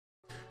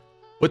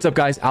What's up,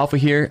 guys? Alpha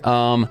here.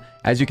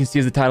 As you can see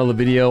as the title of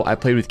the video, I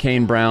played with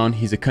Kane Brown.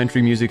 He's a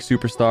country music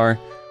superstar.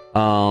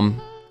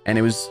 And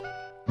it was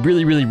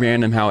really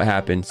random how it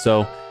happened.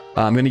 So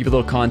I'm gonna give a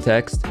little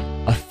context.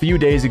 A few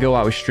days ago,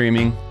 I was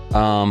streaming,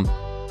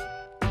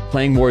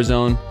 playing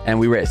Warzone, and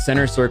we were at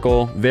center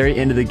circle, very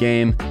end of the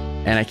game,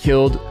 and I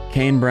killed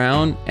Kane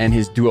Brown and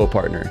his duo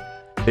partner.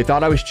 They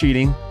thought I was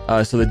cheating,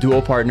 so the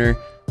duo partner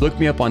looked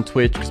me up on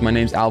Twitch, because my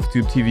name's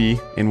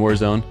AlphaTubeTV in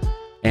Warzone,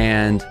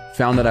 and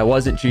found that I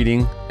wasn't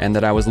cheating and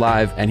that I was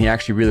live, and he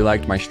actually really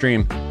liked my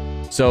stream.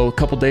 So a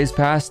couple days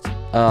passed.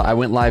 I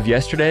went live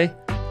yesterday,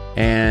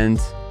 and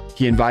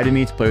he invited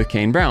me to play with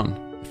Kane Brown.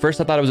 First,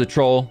 I thought it was a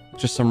troll,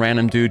 just some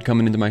random dude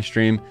coming into my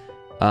stream.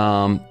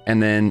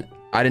 And then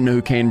I didn't know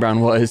who Kane Brown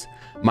was.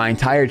 My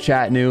entire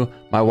chat knew,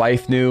 my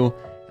wife knew,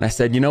 and I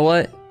said, you know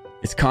what?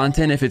 It's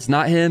content if it's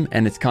not him,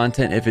 and it's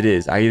content if it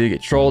is. I either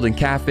get trolled and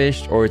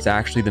catfished, or it's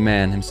actually the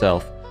man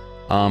himself.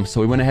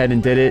 So we went ahead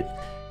and did it,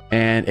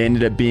 and it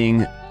ended up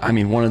being, I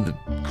mean, one of the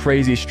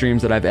craziest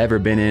streams that I've ever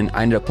been in.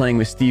 I ended up playing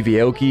with Stevie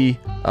Aoki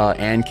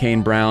and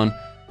Kane Brown.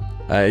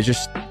 It's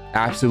just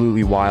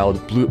absolutely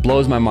wild.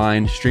 Blows my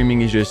mind.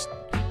 Streaming is just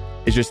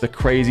the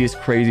craziest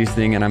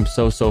thing, and I'm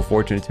so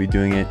fortunate to be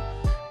doing it.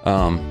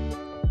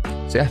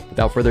 So yeah,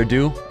 without further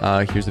ado,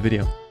 here's the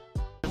video.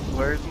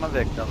 Where's my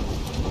victim?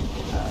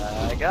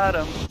 I got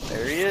him.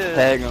 There he is.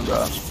 Tag him,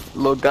 bro.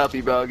 Little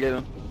guppy, bro. Get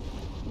him.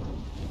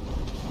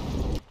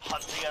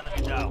 Hunt the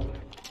enemy down.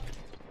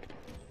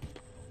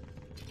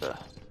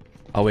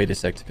 I'll wait a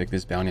sec to pick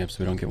this bounty up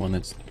so we don't get one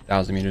that's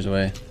 1,000 meters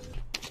away.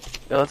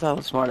 Yo, that's how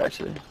smart,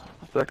 actually.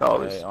 I feel like I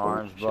always. Hey,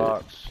 orange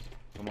box.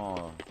 Come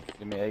on.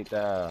 Give me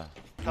 8,000.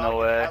 No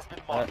way.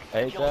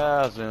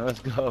 8,000. Let's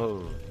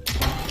go.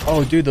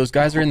 Oh, dude, those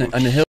guys are in the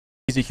hill.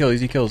 Easy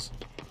kills.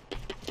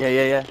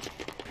 Yeah.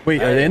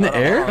 Wait, are they in the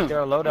air? Get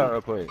our loadout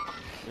real quick.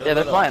 Yeah,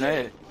 they're flying,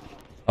 right?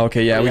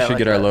 Okay, yeah, we should like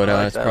get our that. loadout. I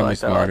like It's that, probably I like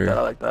that, smarter.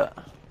 I like that.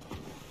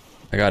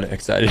 I got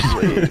excited.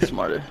 Way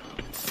smarter.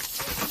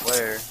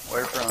 Where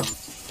from?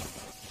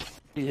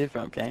 You hit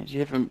from Kane? You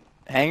hit from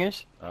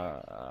hangers?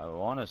 I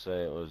want to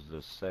say it was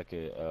the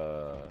second.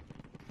 Let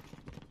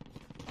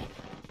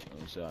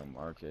me see. I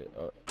mark it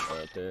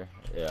right there.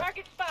 Yeah.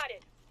 Target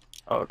spotted.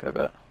 Oh, okay,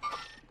 bet.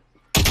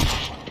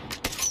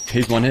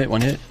 He's one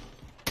hit.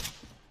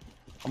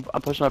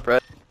 I'm pushing up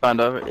red. Find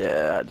over.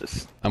 Yeah,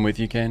 I'm with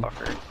you, Kane.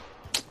 Fucker.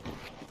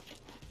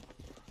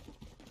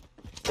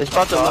 They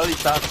spot the loading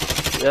top.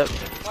 Yep.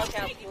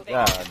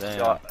 God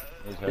damn.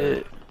 He's hurt.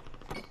 Yeah.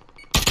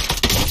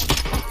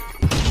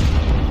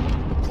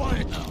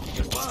 Quiet now.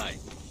 Goodbye.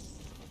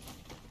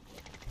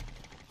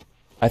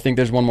 I think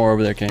there's one more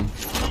over there, Kane.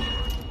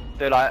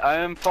 Dude, I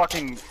am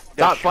fucking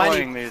Stop destroying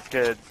fighting. these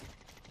kids.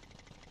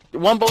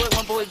 One bullet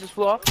just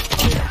flew off.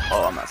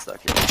 Oh, I'm not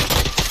stuck here.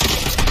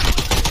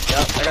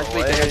 Yep, I got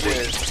speed.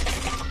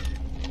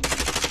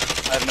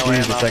 I have no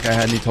Jesus, ammo. that guy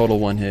had me total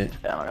one hit.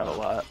 Yeah, I got a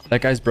lot. That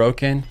guy's broke,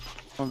 Kane?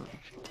 Oh,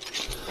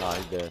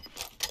 he's dead.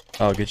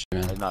 Oh, good shit,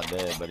 man. He's not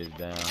dead, but he's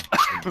down.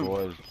 His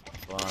boys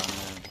flying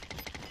in.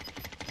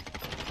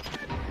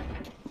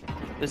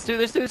 There's two.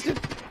 He's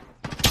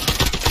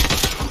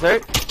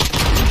hurt.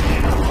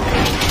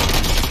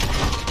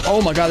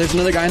 Oh my god, there's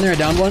another guy in there. I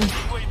downed one.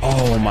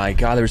 Oh my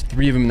god, there was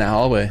 3 of them in that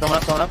hallway.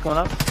 Coming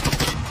up.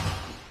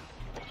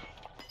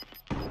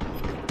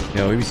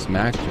 Yo, we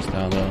smacked just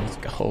now, though. Let's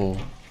go.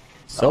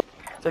 So,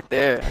 It's like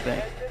there, I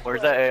think.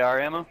 Where's that AR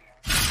ammo?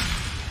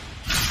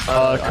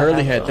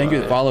 Curly Head, thank you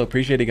for the follow.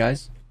 Appreciate it,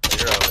 guys.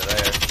 You're over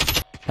there.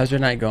 How's your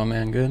night going,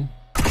 man? Good?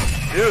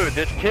 Dude,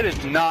 this kid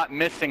is not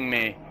missing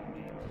me.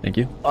 Thank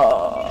you.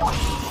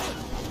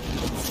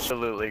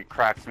 Absolutely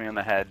cracks me in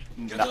the head.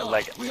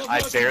 Like,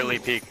 I barely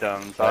peeked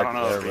him, so I don't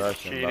know if he's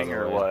cheating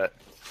or what.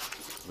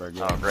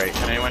 Oh, great.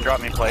 Can anyone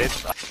drop me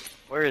plates?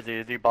 Where is he?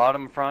 Is he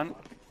bottom, front?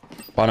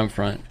 Bottom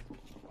front.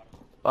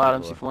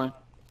 Bottom, C4.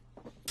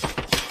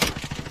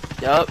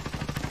 Yup.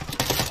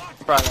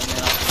 Probably me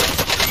out.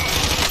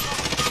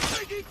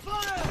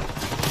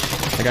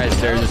 The guy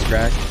upstairs is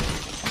cracked.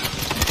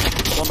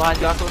 One behind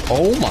Jocko.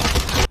 Oh my.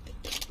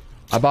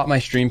 I bought my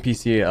stream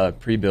PC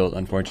pre-built,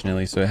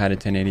 unfortunately, so it had a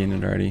 1080 in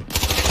it already.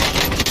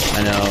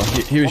 I know.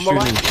 He was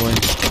shooting his point.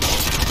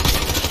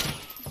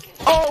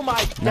 Oh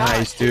my god!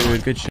 Nice,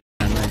 dude. Good shit,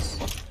 man. Nice.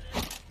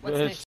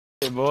 Good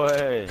shit,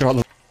 boy. Got all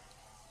the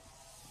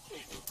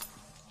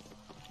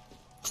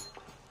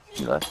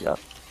He left, yup.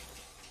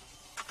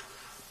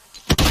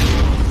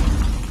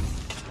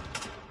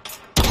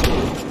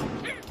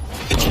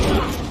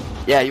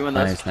 Yeah, you win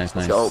this. Nice.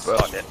 Let's go, bro.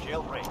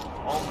 Jailbreak.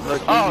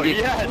 Look, Oh,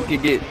 you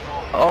can get.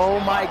 Oh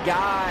my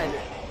god.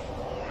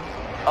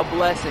 A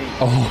blessing.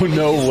 Oh,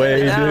 no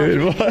way, Now,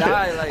 dude. What?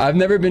 die, like, I've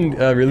never been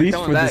released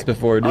coming with this back.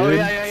 before, dude. Oh,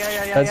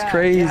 yeah. That's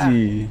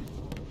crazy.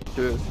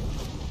 Dude.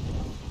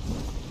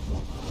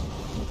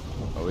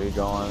 Are we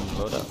going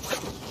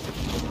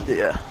loadout?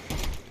 Yeah.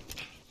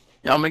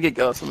 Yeah, I'm gonna get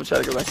ghosts. I'm gonna try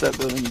to go back to that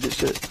building and get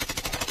shit.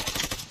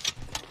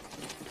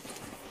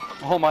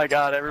 Oh my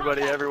god,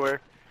 everybody everywhere.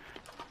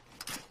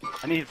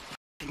 I need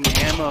f***ing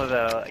ammo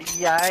though.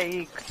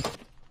 Yikes.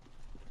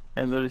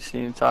 I literally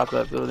seen top of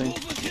that building.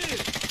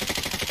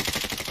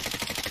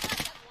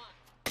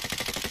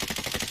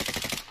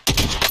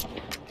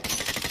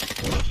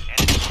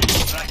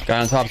 Guy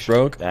on top's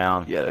broke.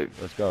 Down. Yeah.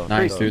 Let's go.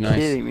 Nice, dude. Nice.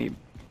 Kidding me.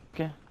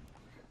 Okay.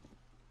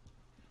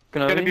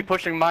 Gonna be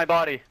pushing my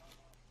body.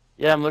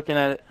 Yeah, I'm looking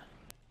at it.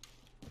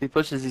 If he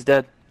pushes, he's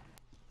dead.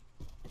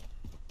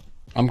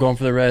 I'm going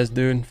for the res,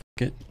 dude.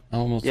 Fuck it. I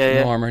almost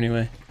no armor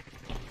anyway.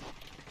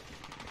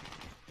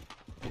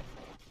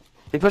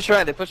 They push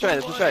right. They push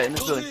right. They push right in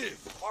this building.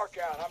 Mark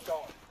out. I'm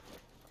going.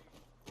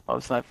 Oh,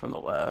 snipe from the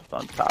left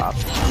on top.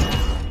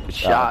 Good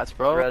shots,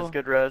 bro. Res,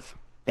 good res.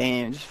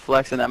 Damn, just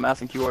flexing that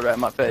mouse and keyboard right in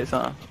my face,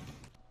 huh?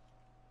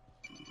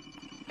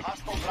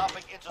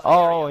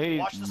 Oh,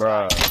 he's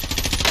bruh.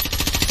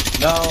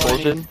 No,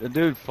 Bullshit. the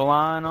dude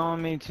flying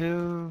on me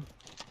too.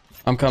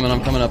 I'm coming up.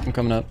 I'm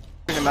coming up.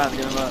 Get him out,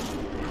 get him out.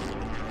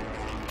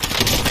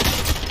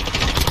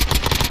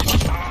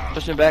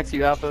 Pushing back to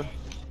you, Alpha.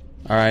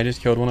 Alright, I just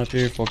killed one up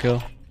here. Full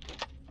kill.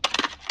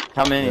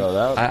 How many? Yo,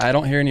 that I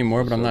don't hear any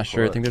more, but I'm So not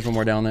sure. I far. think there's one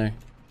more down there.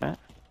 Okay.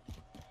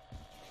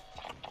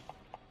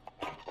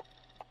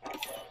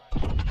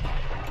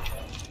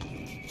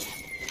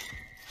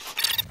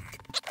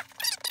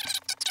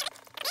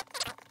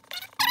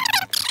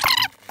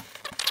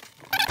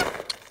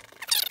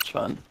 It's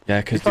fun.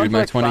 Yeah, because It's fun dude, for my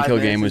like 20 5 kill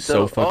minutes game was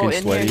until- so fucking in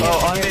here. sweaty.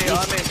 Oh, on me,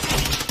 on me.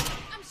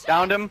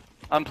 Downed him.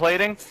 I'm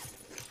plating.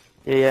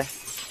 Yeah, yeah.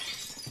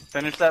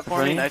 Finish that for me.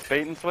 Running. Nice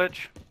bait and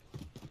switch.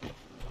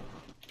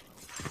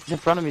 He's in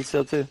front of me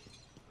still, too.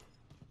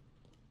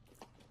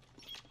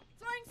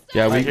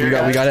 Yeah, we Right here,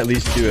 got guys. at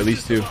least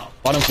two.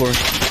 Bottom floor.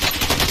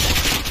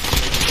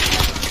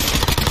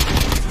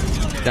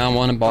 Down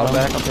one and bottom.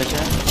 Back, I'm pitching.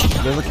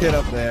 There's a kid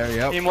up there.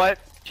 Yep. Team wipe.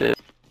 Shit.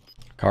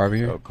 Car over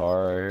here. Go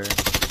car right here.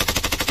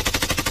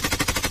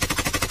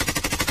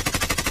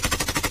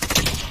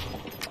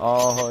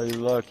 Oh, you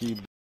lucky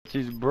bitch.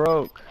 He's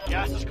broke.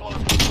 Gas is close.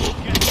 Get to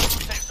the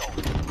safe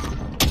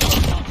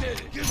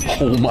zone.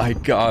 Oh my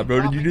god,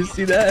 bro, did you just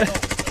see that?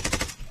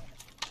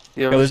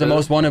 Yo, Yo, there's the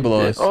most wanted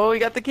below us. Oh, you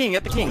got the king,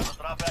 Drop back inbound.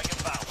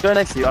 Go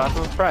next to you,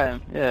 Alpha. Try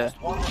him. Yeah.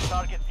 One more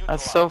target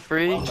That's so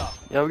free. Well done.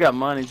 Yeah, we got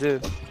money, too.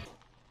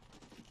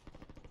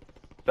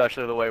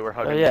 Especially the way we're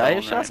hugging. Oh, yeah, I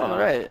down hear shots right on the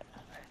now. right.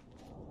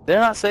 They're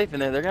not safe in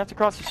there. They're gonna have to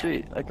cross the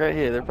street. Like right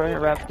here. They're probably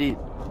gonna wrap deep.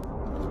 Yo,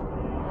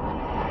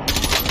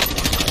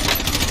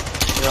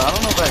 I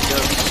don't know if I go.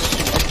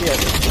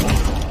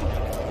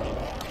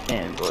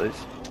 Damn, boys.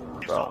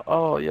 Bro.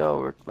 Oh, yo,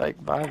 we're like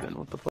vibing.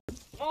 What the fuck?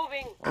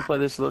 Moving. We'll play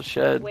this little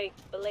shed. Wait,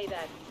 belay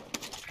that.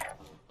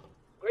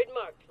 Grid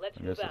marked. Let's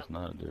I guess move it's out.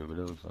 not a dude, but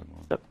it looks like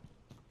one.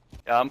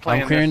 Yeah, I'm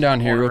playing. clearing this down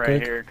here corner real right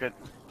quick. Here. Good.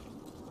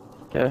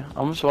 Okay,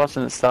 I'm just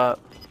watching it stop.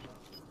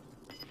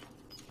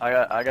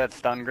 I got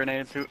stun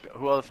grenades. Who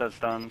else has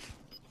stuns?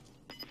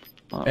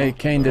 Hey,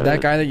 Kane, did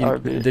that guy that you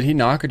RB. did he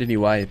knock or did he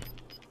wipe?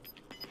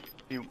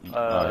 He,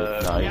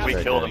 no, we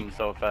he's killed right him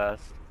so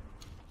fast.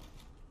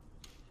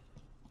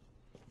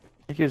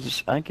 I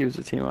think he was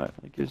a team wipe.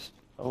 I think he was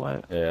a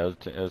wipe. Yeah,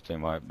 it was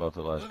team wipe. Both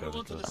the last guys.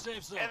 Move to the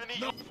safe zone.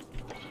 Enemy.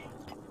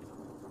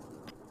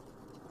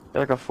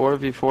 Like a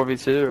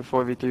 4v4v2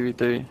 or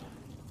 4v3v3.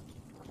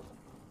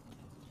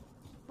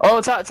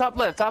 Oh, top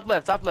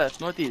left,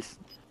 northeast.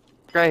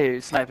 Right here,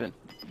 he's sniping.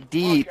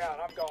 Deep, Mark out.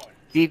 I'm going.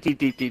 deep.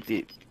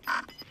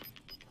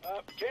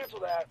 Cancel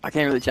that. I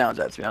can't really challenge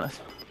that, to be honest.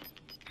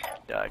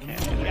 Yeah, I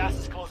can't. Gas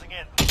is closing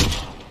in.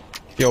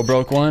 Yo,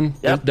 broke one.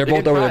 Yep, They're they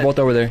both can over there. try. Both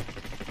over there.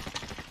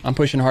 I'm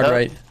pushing hard Yep.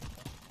 right.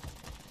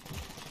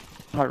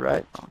 Hard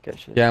right? Okay,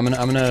 shit. Yeah, I'm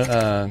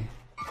gonna.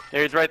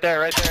 There, he's right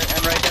there, and right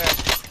there.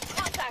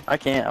 Contact. I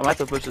can't. I might have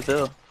to push this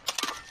hill.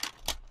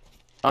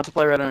 I have to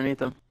play right underneath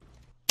him.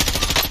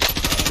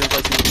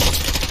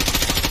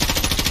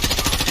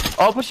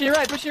 Oh, pushing you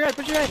right. Yep,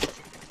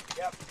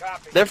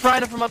 copy. They're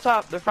frying him from up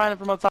top.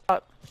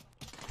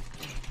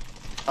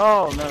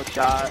 Oh, no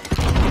shot.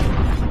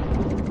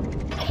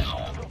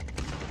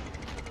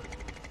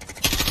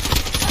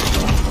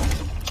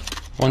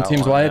 One Got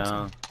team's one wiped.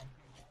 down.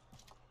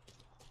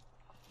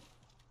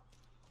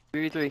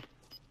 3v3.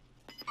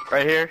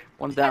 Right here.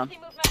 One's down. Empty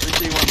movement.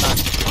 3-3, one's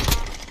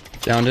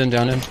down.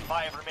 Downed him.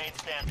 5 remain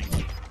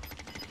standing.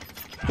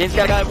 Kane's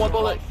got a guy, one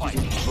bullet.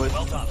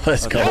 Well done.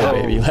 Let's go, go.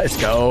 baby. Let's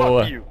go.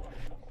 Fuck you.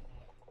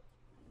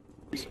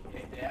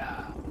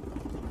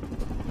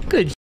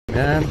 Good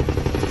man.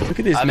 Look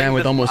at this I man think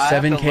with this- almost I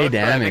have to 7k look, but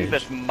I think damage.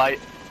 this might.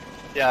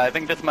 Yeah, I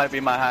think this might be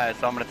my highest,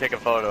 so I'm gonna take a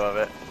photo of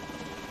it.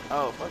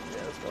 Oh, fuck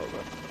yeah, let's go, bro.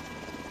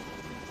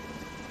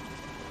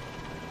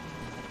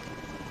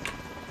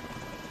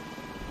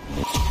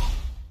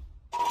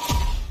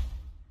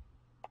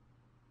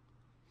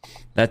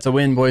 That's a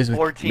win, boys, with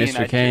 14.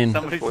 Mr. Kane.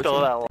 Somebody 14.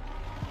 stole that one.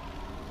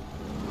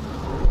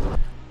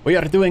 We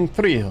are doing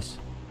thrills.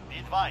 Be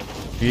advised.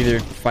 You either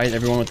fight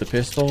everyone with the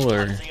pistol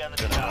or The enemy,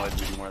 That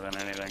would be more than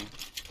anything.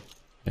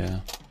 yeah.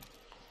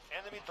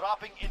 enemy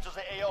dropping into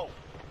the AO.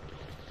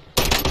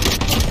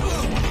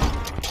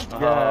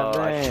 Oh,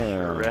 I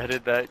damn.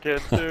 shredded that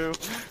kid too.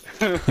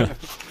 Dude,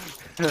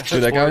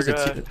 that guy was Poor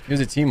guy. he was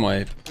a team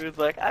wipe. He was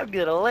like, I'm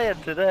gonna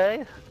land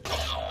today.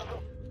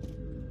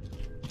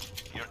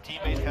 Your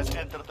teammate has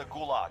entered the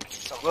gulag.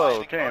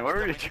 Whoa, Kane, what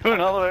were you doing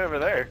all the way over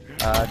there?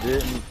 I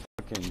didn't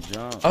fucking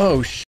jump.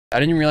 Oh sh. I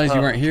didn't even realize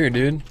you weren't here,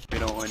 dude. If you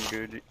don't win,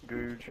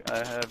 Googe,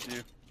 I have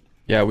you.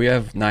 Yeah, we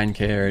have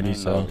 9K already,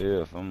 so.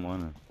 Yeah, if I'm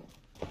winning.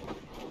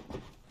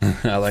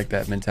 I like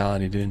that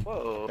mentality, dude.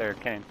 Whoa. There,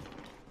 Kane.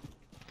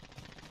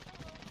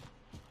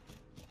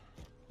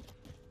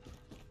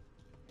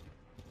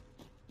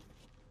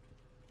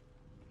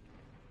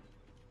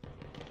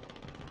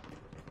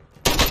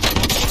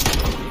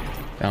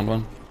 Found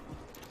one.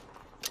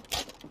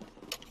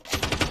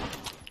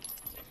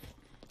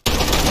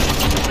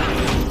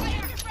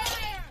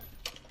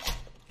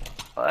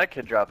 Oh, that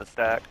kid dropped a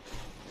stack.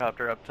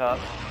 Copter up top.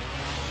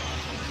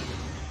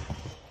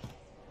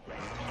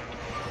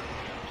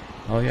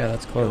 Oh yeah,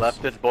 that's I close.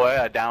 left this boy,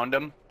 I downed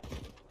him.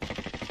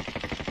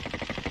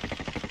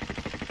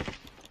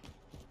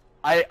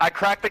 I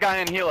cracked the guy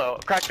in Hilo.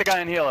 Cracked the guy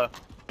in Hilo.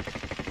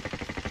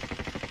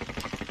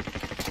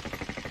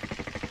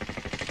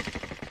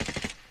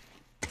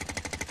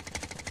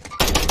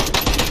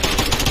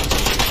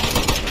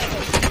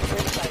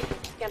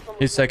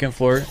 He's second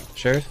floor,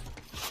 Sheriff.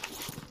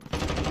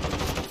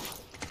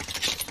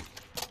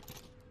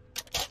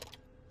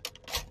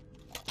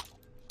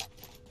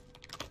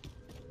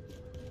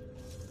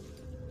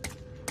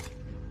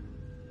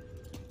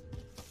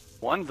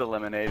 One's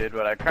eliminated,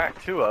 but I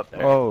cracked 2 up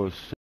there. Oh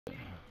shit.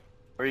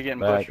 Where are you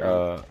getting Back, pushed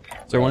from?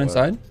 Is there one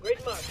inside?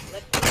 Great mark.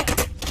 Let's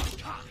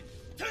go.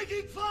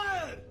 Taking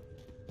fire!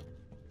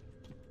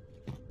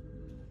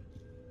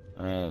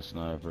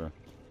 Sniper.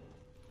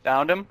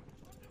 Downed him.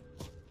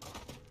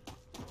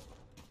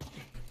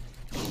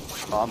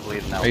 Oh, I'm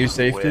bleeding out. Are you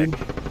safe, quick. dude?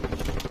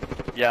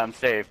 Yeah, I'm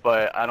safe,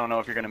 but I don't know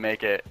if you're gonna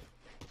make it.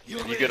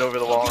 Did you get over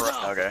the wall?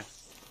 Okay.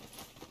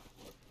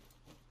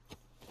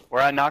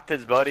 Where I knocked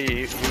his buddy,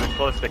 he was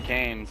close to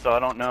Kane, so I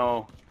don't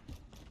know.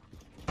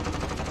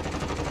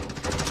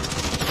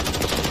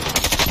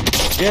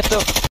 Get the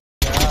f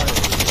out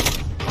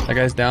of here. That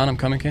guy's down. I'm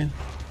coming, Kane.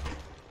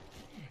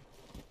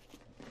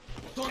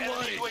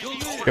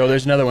 Enemy Yo,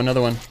 there's another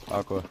one.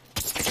 Aqua.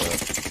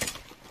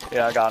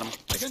 Yeah, I got him.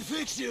 I can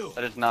fix you.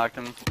 I just knocked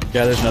him.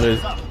 Yeah, there's another.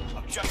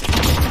 Objective.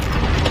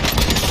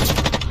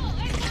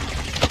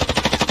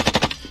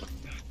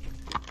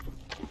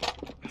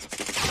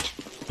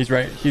 He's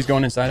right. He's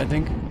going inside, I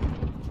think.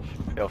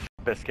 Yo, f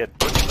this kid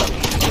put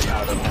some shit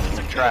out of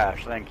the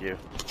trash. Thank you.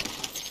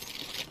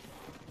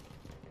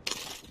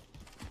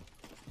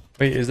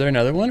 Wait, is there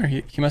another one, or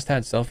he must have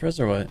had self-res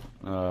or what?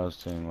 No, I was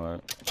team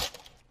white.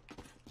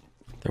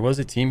 There was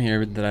a team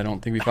here that I don't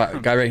think we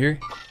fought. Guy right here.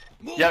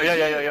 Yeah.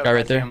 Guy right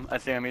I see there. him. I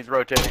see him. He's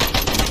rotating.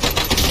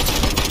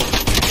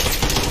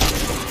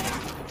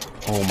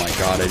 Oh my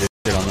god, I did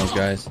shit on those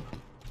guys.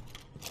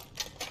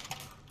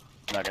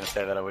 I'm not gonna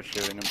say that I was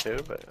shooting him too,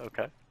 but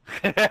okay.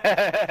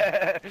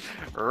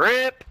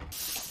 Rip.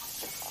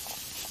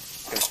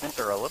 I think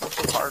they're a little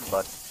too hard,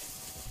 but.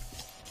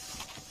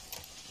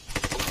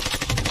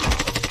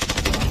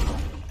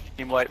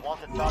 Team white.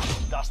 Wanted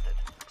target dusted.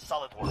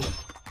 Solid work.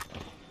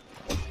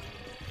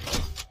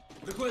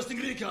 Requesting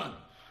recon.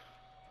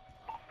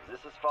 This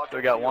is Falcon. So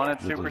we got one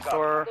at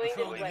Superstore.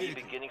 Going in right.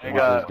 Beginning We These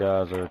got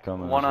guys are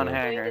coming. one on this way.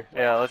 hangar.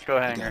 Yeah, let's go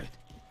hangar.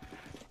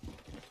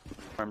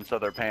 So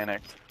they're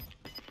panicked.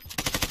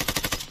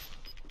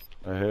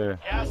 They're here.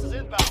 Gas is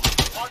inbound.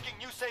 Marking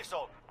new safe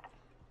zone.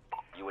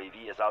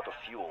 UAV is out of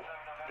fuel.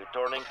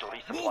 Returning to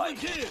resupply. Moving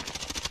here.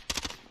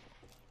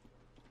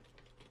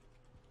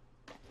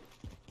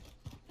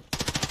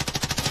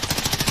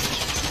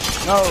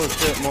 No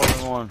shit, more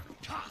than one.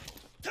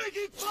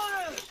 Taking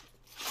fire.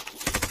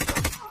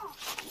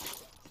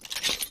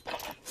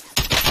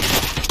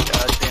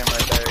 Yeah, I see him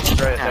right there. He's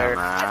right there.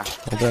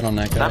 Hold that on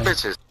that guy. That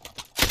bitch is.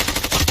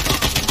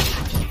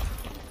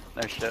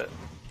 No shit.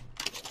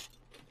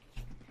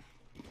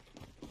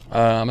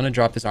 I'm gonna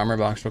drop this armor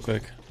box real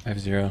quick. I have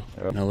 0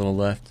 Yep. and a little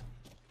left.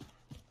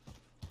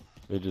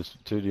 They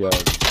just 2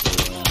 yards.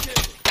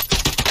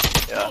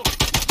 Yeah.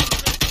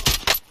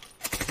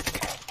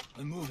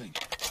 I'm moving.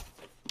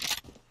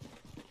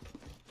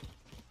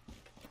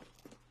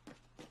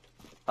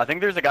 I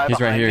think there's a guy He's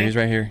behind right here. me. He's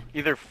right here.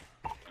 Either.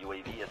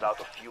 UAV is out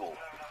of fuel.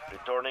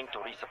 Returning to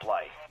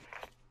resupply.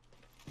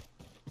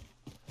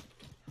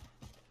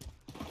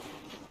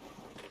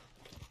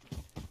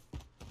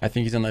 I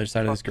think he's on the other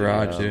side of this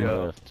garage, dude. yeah.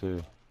 Left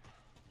too.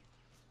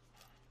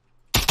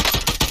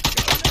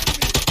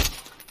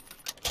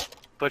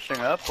 Pushing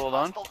up. Hold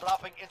on. Hostile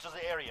dropping into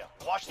the area.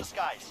 Watch the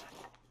skies.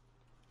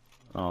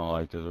 I don't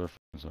like this. We're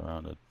f***ing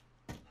surrounded.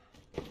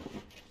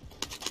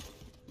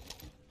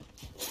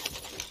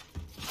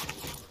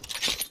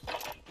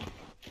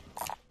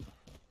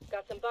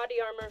 Got some body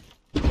armor.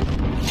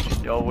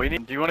 Yo, we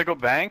need. Do you want to go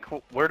bank?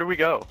 Where do we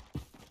go?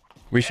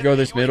 We should go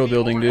this middle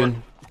building, dude.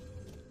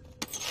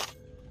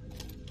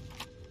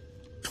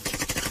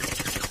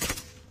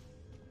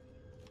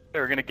 Hey,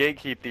 we're gonna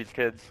gatekeep these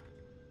kids.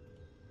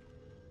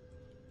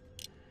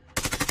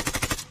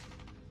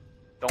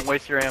 Don't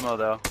waste your ammo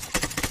though.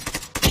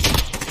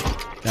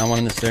 Down one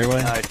in the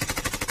stairway. Nice.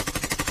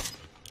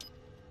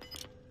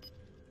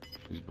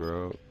 He's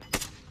broke.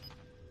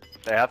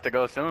 They have to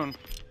go soon.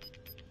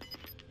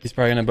 He's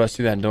probably gonna bust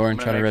through that door and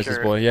try to res his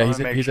boy. Yeah, he's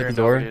at the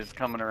door. He's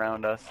coming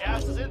around us.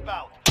 Gas is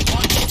inbound.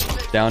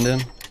 Downed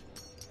him.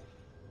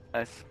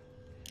 Nice.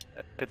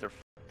 Kids are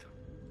fucked.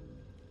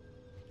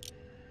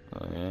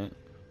 Alright.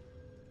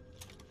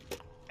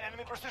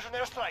 Enemy precision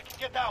airstrike.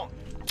 Get down.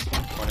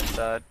 One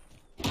inside.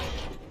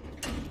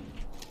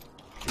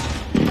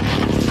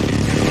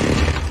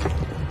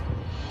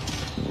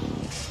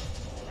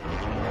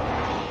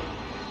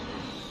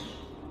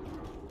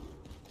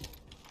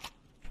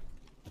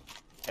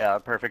 Yeah,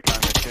 perfect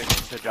time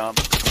to jump.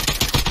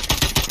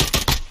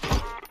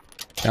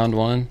 Downed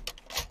one.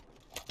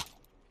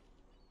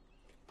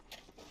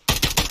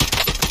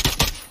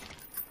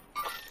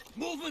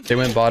 Movement. They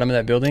went bottom of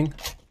that building.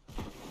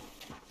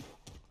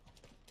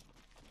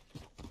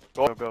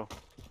 Go, go.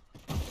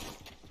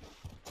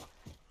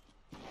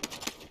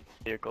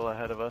 Vehicle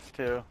ahead of us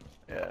too.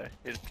 Yeah,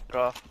 he just took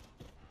off.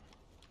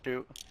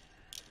 Shoot.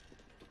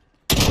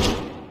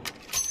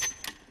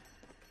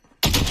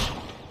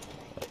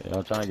 Yeah,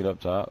 I'm trying to get up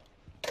top.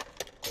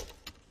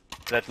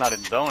 That's not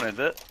in zone, is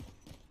it?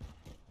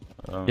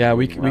 Yeah,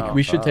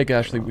 we should take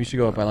actually. We should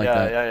go up. I like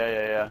that.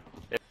 Yeah.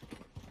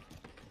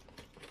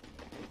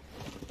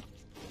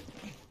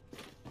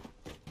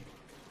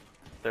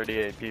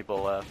 38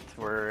 people left.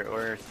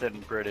 We're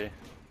sitting pretty.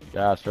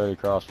 Guy straight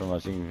across from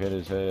us. He can hit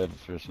his head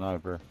for a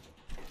sniper.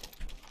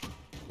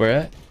 Where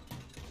at?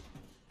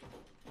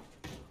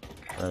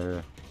 Right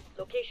here.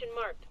 Location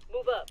marked.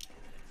 Move up.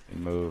 He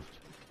moved.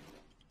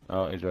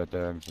 Oh, he's right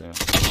there. I can see him.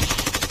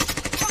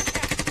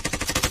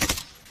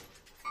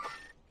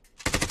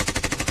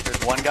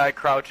 There's one guy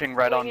crouching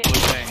right on blue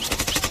thing.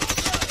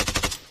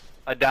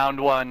 I downed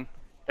one.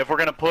 If we're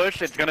gonna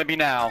push, it's gonna be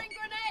now.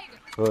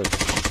 Push.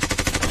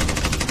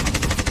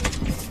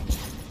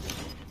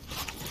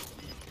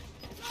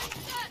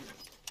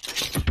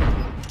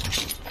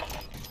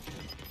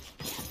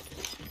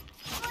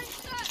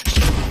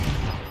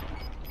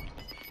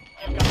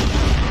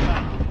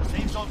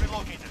 Safe zone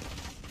relocated.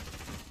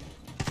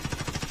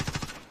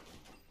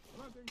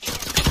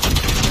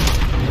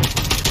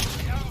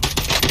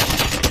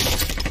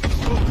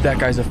 That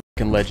guy's a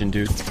fucking legend,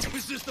 dude. We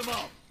system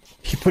up.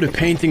 He put a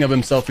painting of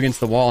himself against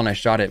the wall, and I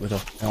shot it with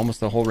almost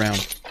the whole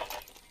round.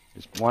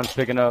 Just one's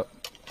picking up.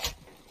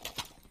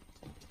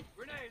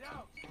 Grenade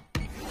out.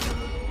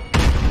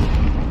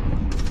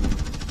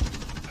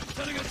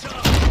 Setting a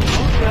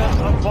trap.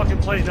 I'm fucking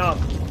plating up.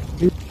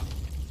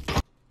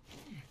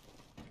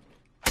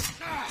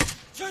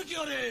 Take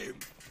your aim.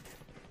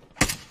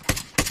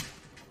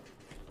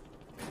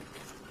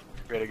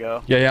 Ready to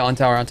go. Yeah, on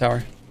tower, on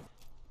tower.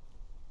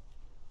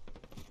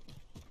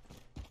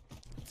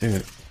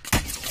 Dude.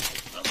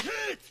 I'm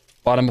hit.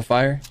 Bottom of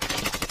fire.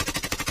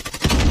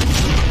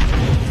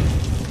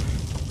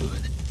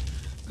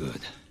 Good.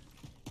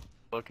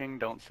 Looking,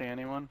 don't see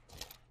anyone.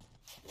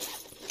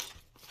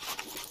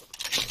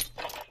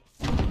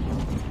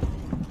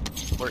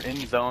 We're in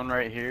zone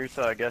right here,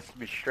 so I guess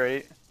be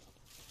straight.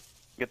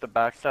 Get the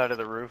backside of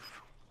the roof.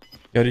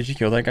 Yo, did you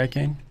kill that guy,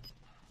 Kane?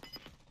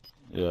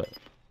 Yeah.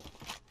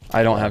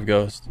 I don't have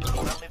ghost.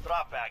 Friendly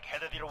drop bag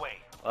headed your way.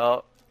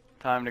 Well,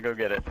 time to go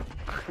get it.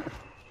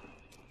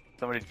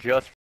 Somebody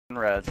just f***ing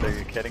res. Are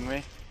you kidding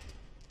me?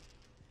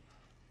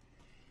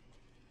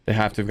 They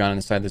have to have gone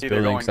inside this Either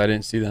building going- because I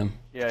didn't see them.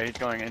 Yeah, he's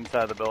going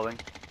inside the building.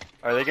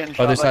 Are they getting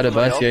shot Other by side of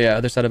somebody us? else? Yeah,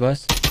 other side of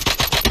us.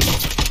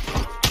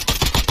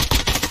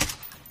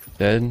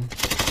 Dead.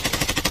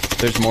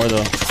 There's more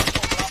though.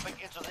 Dropping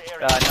into the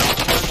area. No.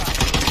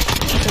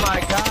 Oh my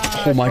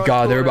god. Oh my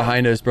god, they're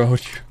behind us, bro.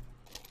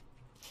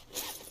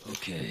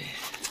 Okay.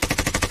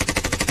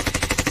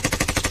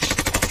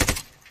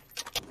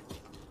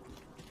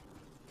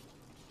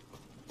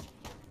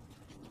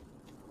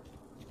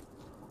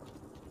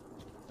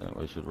 I think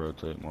we should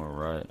rotate more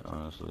right,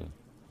 honestly.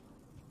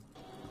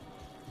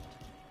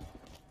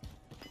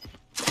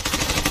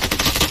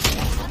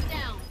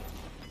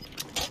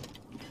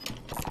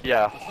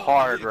 Yeah,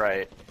 hard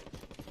right.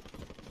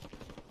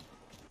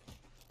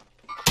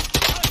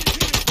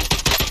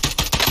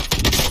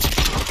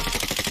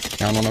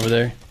 Down one over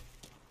there.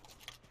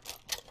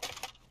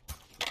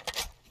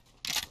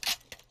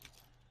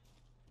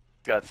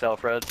 Got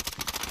self-res.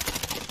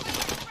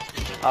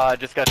 I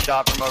just got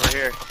shot from over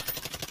here.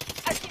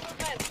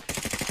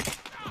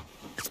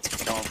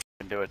 Don't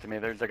f***ing do it to me.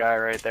 There's a guy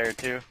right there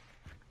too.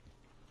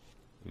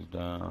 He's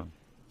down.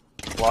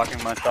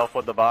 Blocking myself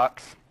with the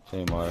box.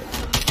 Team white.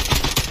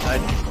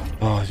 Nice.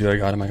 Oh, dude, I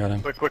got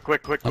him.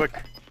 Quick.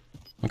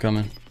 I'm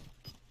coming.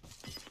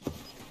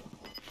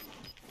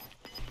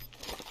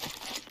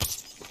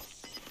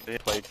 See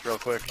plates real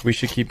quick. We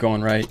should keep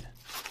going right.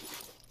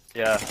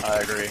 Yeah, I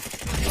agree.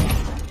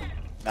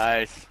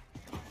 Nice.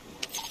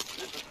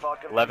 This is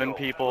Falcon 11 Radio.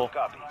 people.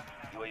 Copy.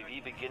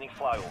 UAV beginning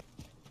flyover.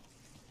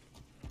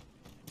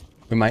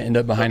 We might end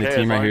up behind Okay, a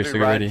team as right long here, as so we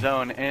get ride ready.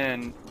 zone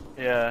in.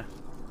 Yeah.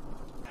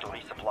 To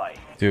resupply.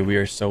 Dude, we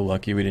are so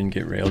lucky we didn't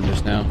get railed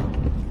just now.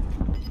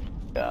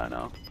 Yeah, I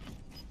know.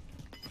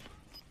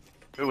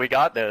 Ooh, we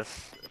got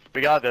this.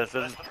 We got this.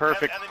 This is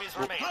perfect Enemies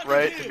remain.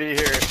 right to be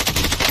here.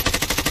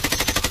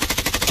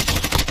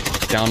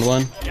 Downed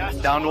one.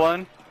 Downed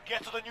one.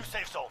 Get to the new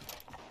safe zone.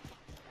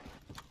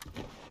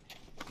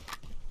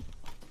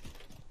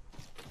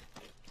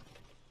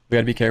 We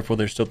gotta be careful.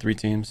 There's still 3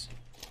 teams.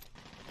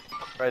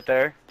 Right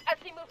there. I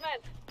see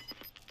movement.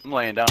 I'm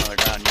laying down on the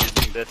ground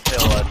using this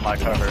hill as my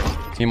cover.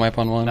 Team wipe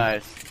on one.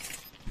 Nice.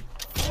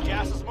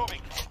 Gas is moving.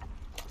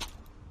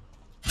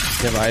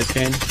 You have eyes,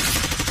 Kane?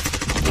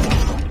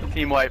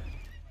 Team wipe.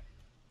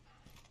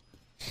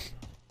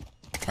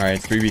 Alright,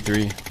 it's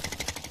 3v3.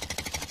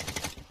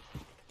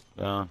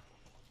 Down.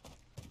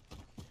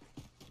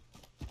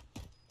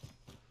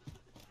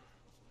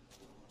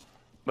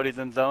 But he's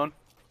in zone.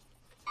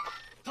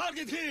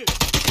 Target here.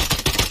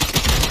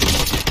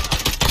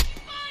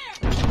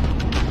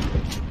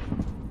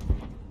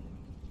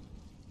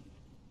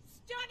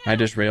 I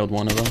just railed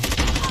one of them.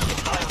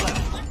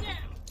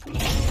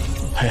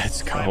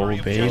 Let's go,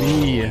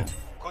 baby.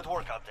 Good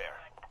work out there.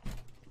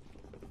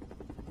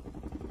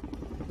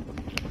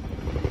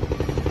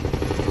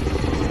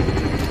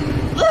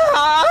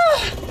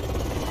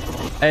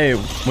 Hey,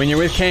 when you're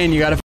with Kane, you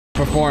gotta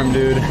perform,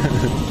 dude.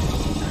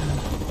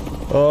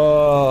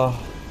 Oh.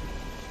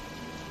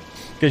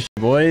 Good shit,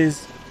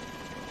 boys.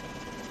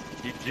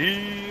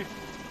 GG.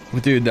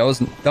 Dude, that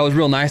was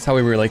real nice how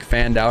we were like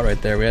fanned out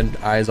right there. We had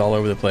eyes all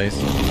over the place.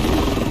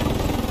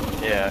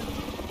 Yeah.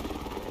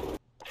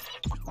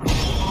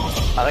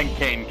 I think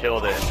Kane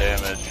killed it in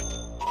damage.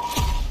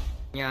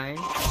 Yeah.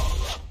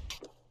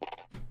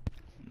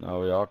 No,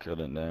 we all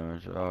killed in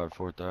damage. We all had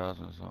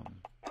 4,000 or something.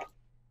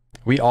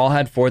 We all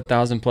had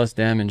 4,000 plus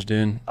damage,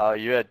 dude.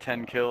 You had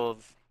 10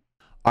 kills.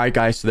 All right,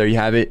 guys, so there you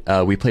have it.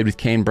 We played with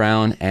Kane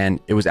Brown, and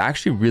it was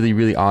actually really,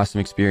 really awesome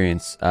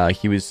experience.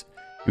 He was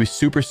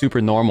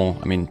super normal.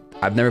 I mean,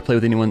 I've never played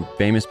with anyone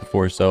famous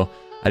before, so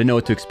I didn't know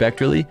what to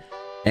expect really,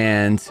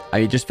 and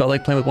I just felt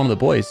like playing with one of the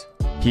boys.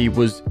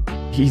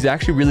 He's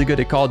actually really good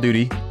at Call of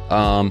Duty,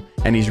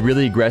 and he's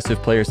really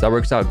aggressive player, so that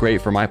works out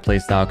great for my play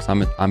style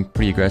because I'm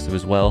pretty aggressive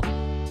as well.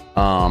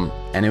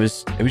 And it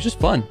was just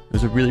fun. It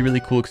was a really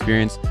cool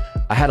experience.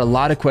 I had a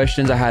lot of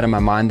questions I had in my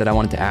mind that I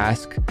wanted to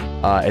ask,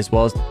 as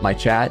well as my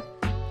chat,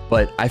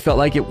 but I felt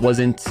like it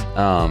wasn't.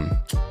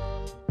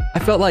 I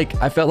felt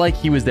like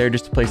he was there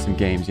just to play some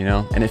games, you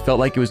know, and it felt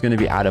like it was going to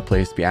be out of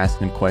place to be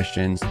asking him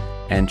questions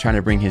and trying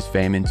to bring his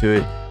fame into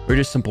it. We're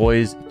just some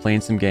boys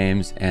playing some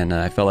games, and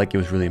I felt like it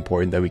was really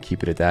important that we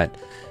keep it at that.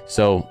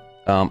 So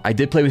I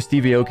did play with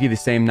Steve Aoki the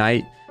same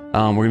night.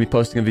 We're gonna be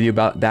posting a video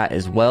about that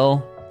as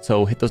well.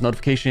 So hit those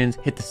notifications,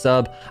 hit the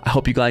sub. I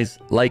hope you guys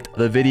liked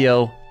the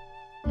video,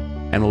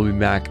 and we'll be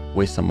back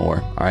with some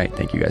more. All right,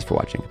 thank you guys for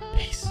watching.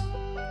 Peace.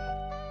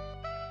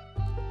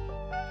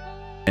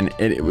 And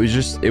it was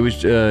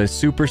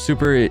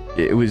super.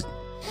 It was.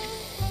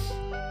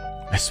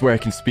 I swear I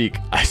can speak.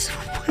 I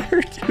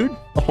swear, dude.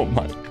 Oh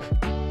my.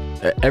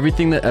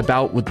 Everything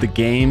about with the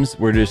games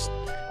were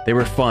they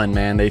were fun,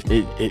 man.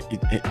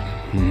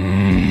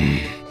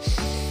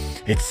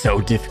 It's so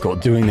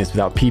difficult doing this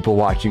without people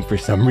watching for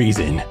some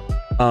reason.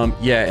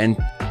 Yeah,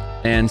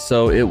 and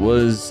so it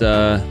was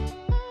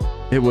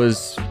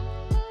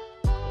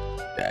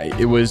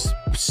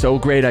so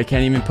great. I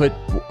can't even put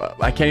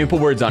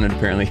words on it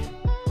apparently.